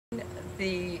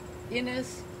the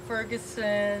Innes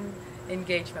Ferguson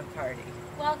engagement party.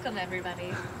 Welcome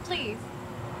everybody. Please.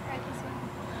 Right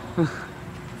this way.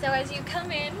 So as you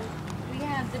come in, we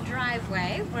have the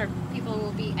driveway where people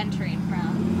will be entering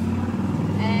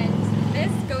from. And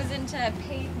this goes into a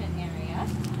pavement area.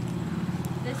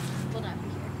 This will not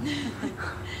be here.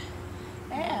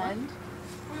 And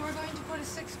we were going to put a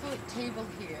 6-foot table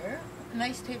here, a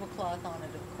nice tablecloth on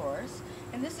it of course,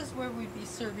 and this is where we'd be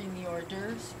serving the hors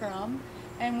d'oeuvres from,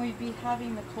 and we'd be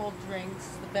having the cold drinks,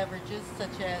 the beverages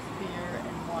such as beer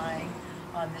and wine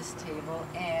on this table,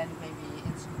 and maybe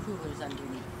in some coolers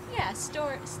underneath. Yeah,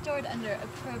 stored under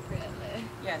appropriately.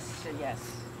 Yes,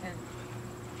 yes. And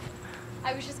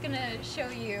I was just gonna show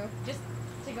you, just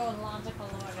to go in logical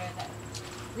order, that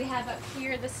we have up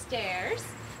here the stairs,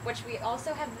 which we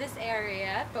also have this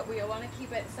area, but we want to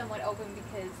keep it somewhat open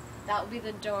because that will be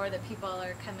the door that people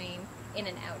are coming in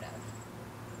and out of.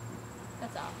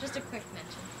 That's all. Just a quick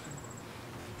mention.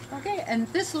 okay, and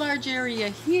this large area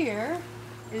here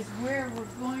is where we're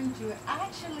going to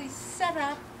actually set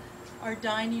up our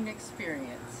dining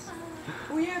experience.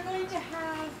 We are going to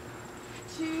have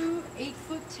 2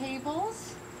 8-foot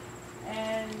tables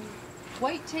and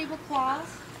white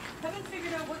tablecloths. Haven't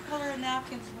figured out what color of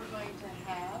napkins we're going to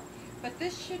have, but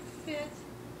this should fit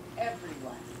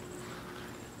everyone.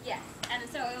 Yes, and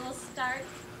so it will start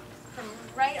from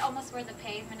right almost where the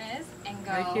pavement is and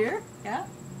go Right here? Yeah?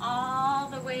 all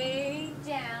the way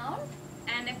down.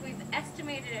 And if we've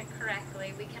estimated it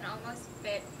correctly, we can almost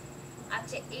fit up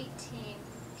to 18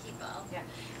 people. Yeah.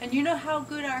 And you know how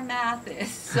good our math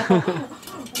is, so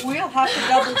we'll have to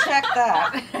double check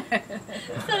that.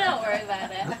 So don't worry about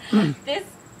it. This,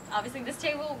 obviously this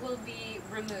table will be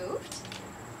removed.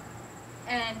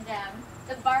 And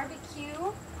the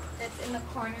barbecue that's in the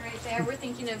corner right there, we're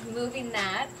thinking of moving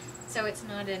that so it's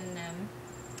not in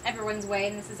everyone's way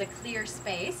and this is a clear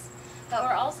space. But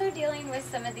we're also dealing with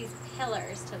some of these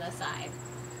pillars to the side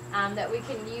that we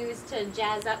can use to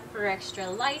jazz up for extra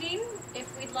lighting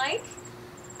if we'd like.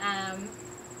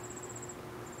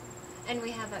 And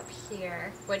we have up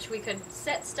here, which we could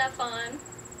set stuff on.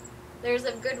 There's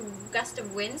a good gust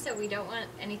of wind, so we don't want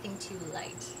anything too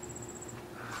light.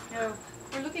 So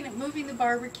we're looking at moving the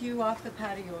barbecue off the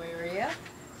patio area.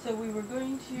 So we were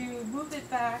going to move it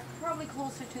back probably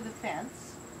closer to the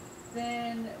fence.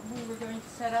 Then we were going to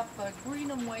set up a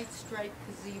green and white striped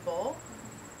gazebo.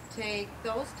 Take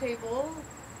those tables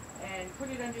and put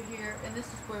it under here, and this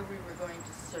is where we were going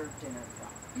to serve dinner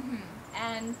from. Mm-hmm.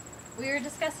 And we were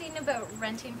discussing about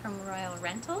renting from Royal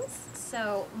Rentals.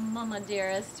 So Mama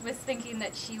Dearest was thinking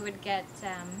that she would get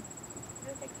what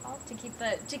are they called?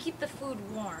 To keep the food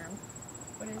warm.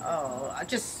 What is it called?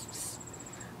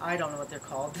 I don't know what they're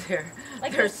called. They're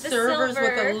Like they're the servers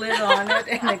silver. with a lid on it,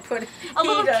 and they put A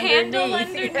little heat candle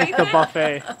underneath Like the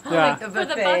buffet. Yeah. Like the For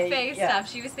the buffet, buffet yeah. stuff,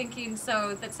 she was thinking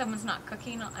so that someone's not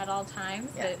cooking at all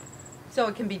times. Yeah. That, So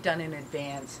it can be done in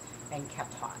advance and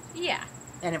kept hot, yeah.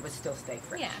 and it would still stay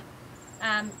fresh.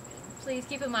 Yeah. Please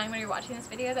keep in mind when you're watching this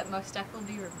video that most stuff will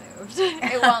be removed.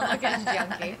 It won't look as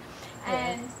junky.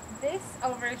 And this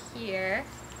over here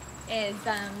is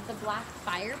the black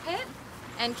fire pit.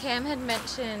 And Cam had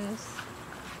mentioned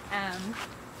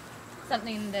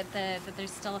something that there's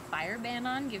still a fire ban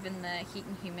on given the heat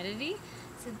and humidity.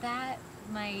 So that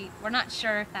we're not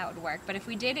sure if that would work, but if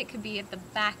we did, it could be at the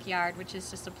backyard, which is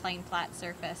just a plain flat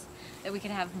surface, that we could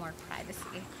have more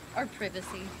privacy, or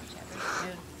privacy, whichever.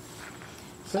 Yeah.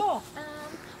 So,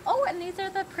 oh, and these are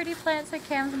the pretty plants that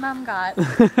Cam's mom got, Oh,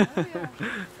 yeah.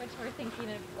 which we're thinking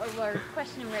of, or we're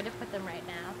questioning where to put them right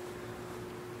now.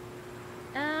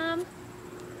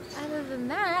 Other than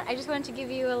that, I just wanted to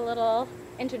give you a little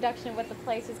introduction of what the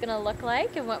place is going to look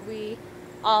like and what we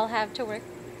all have to work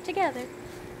together.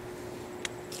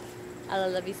 A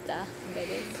la vista,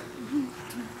 babies.